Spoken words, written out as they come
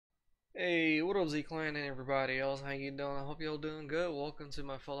Hey, what up Z-Clan and everybody else, how you doing? I hope y'all doing good. Welcome to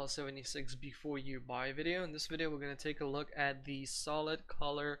my Fallout 76 Before You Buy video. In this video we're going to take a look at the solid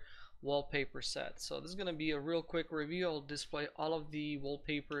color wallpaper set. So this is going to be a real quick review. I'll display all of the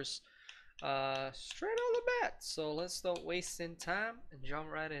wallpapers straight on the bat. So let's start wasting time and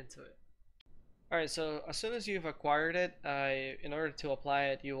jump right into it. Alright, so as soon as you've acquired it, in order to apply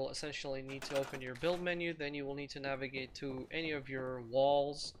it, you will essentially need to open your build menu. Then you will need to navigate to any of your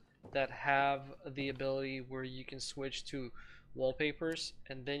walls that have the ability where you can switch to wallpapers,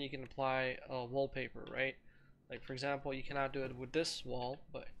 and then you can apply a wallpaper, right? Like for example, you cannot do it with this wall,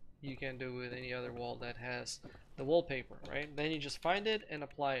 but you can do it with any other wall that has the wallpaper, right? Then you just find it and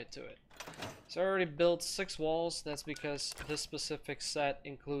apply it to it. So I already built 6 walls. That's because this specific set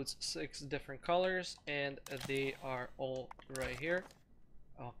includes 6 different colors, and they are all right here.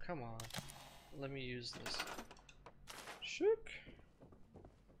 Oh, come on. Let me use this. Shook.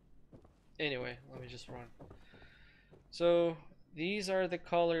 Anyway, let me just run. So these are the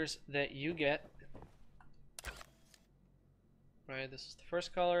colors that you get. Right, this is the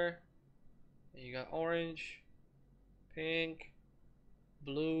first color. And you got orange, pink,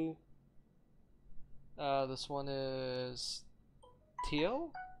 blue. This one is teal,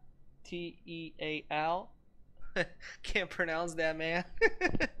 T-E-A-L. Can't pronounce that, man.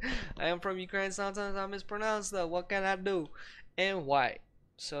 I am from Ukraine. Sometimes I mispronounce stuff. What can I do? And white.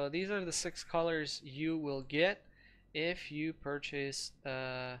 So these are the 6 colors you will get if you purchase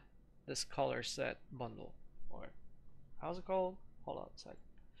this color set bundle. Or how's it called? Hold on a second.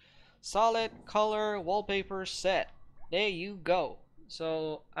 Solid color wallpaper set. There you go.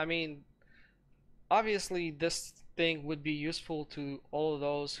 So I mean, obviously this thing would be useful to all of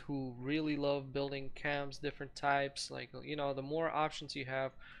those who really love building cams, different types. Like, you know, the more options you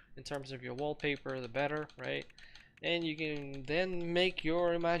have in terms of your wallpaper, the better, right? And you can then make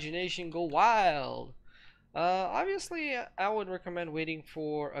your imagination go wild. Obviously, I would recommend waiting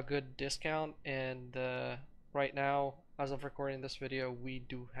for a good discount, and right now, as of recording this video, we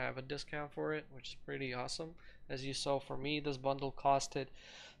do have a discount for it, which is pretty awesome. As you saw, for me, this bundle costed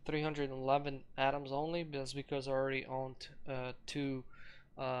 311 atoms only. That's because I already owned 2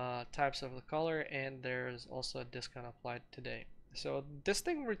 types of the color, and there's also a discount applied today. So this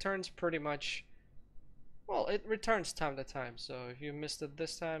thing returns pretty much, well, it returns time to time. So if you missed it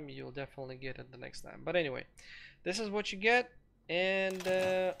this time, you'll definitely get it the next time. But anyway, this is what you get, and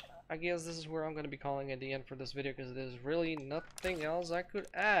I guess this is where I'm going to be calling it the end for this video, because there's really nothing else I could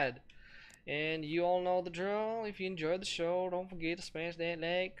add. And you all know the drill. If you enjoyed the show, don't forget to smash that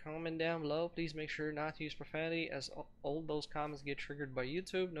like, comment down below. Please make sure not to use profanity, as all those comments get triggered by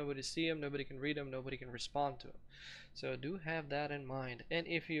YouTube. Nobody see them, nobody can read them, nobody can respond to them. So do have that in mind. And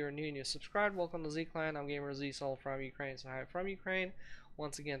if you're new and you're subscribed, welcome to Z-Clan. I'm Gamer Z, all from Ukraine, so hi from Ukraine.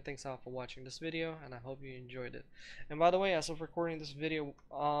 Once again, thanks all for watching this video, and I hope you enjoyed it. And by the way, as of recording this video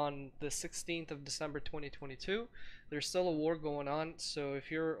on the 16th of December 2022, there's still a war going on, so if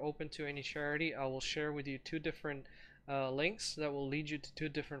you're open to any charity, I will share with you 2 different links that will lead you to 2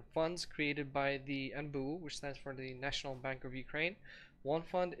 different funds created by the NBU, which stands for the National Bank of Ukraine. One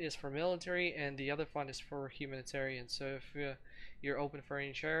fund is for military, and the other fund is for humanitarian. So if you're open for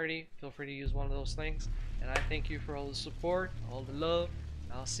any charity, feel free to use one of those links. And I thank you for all the support, all the love.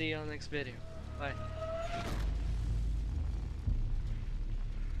 I'll see you on the next video. Bye.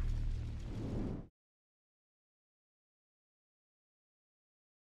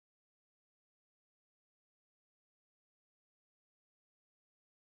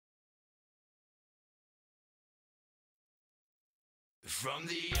 From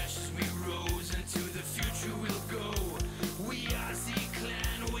the ashes we rose, into the future we'll go.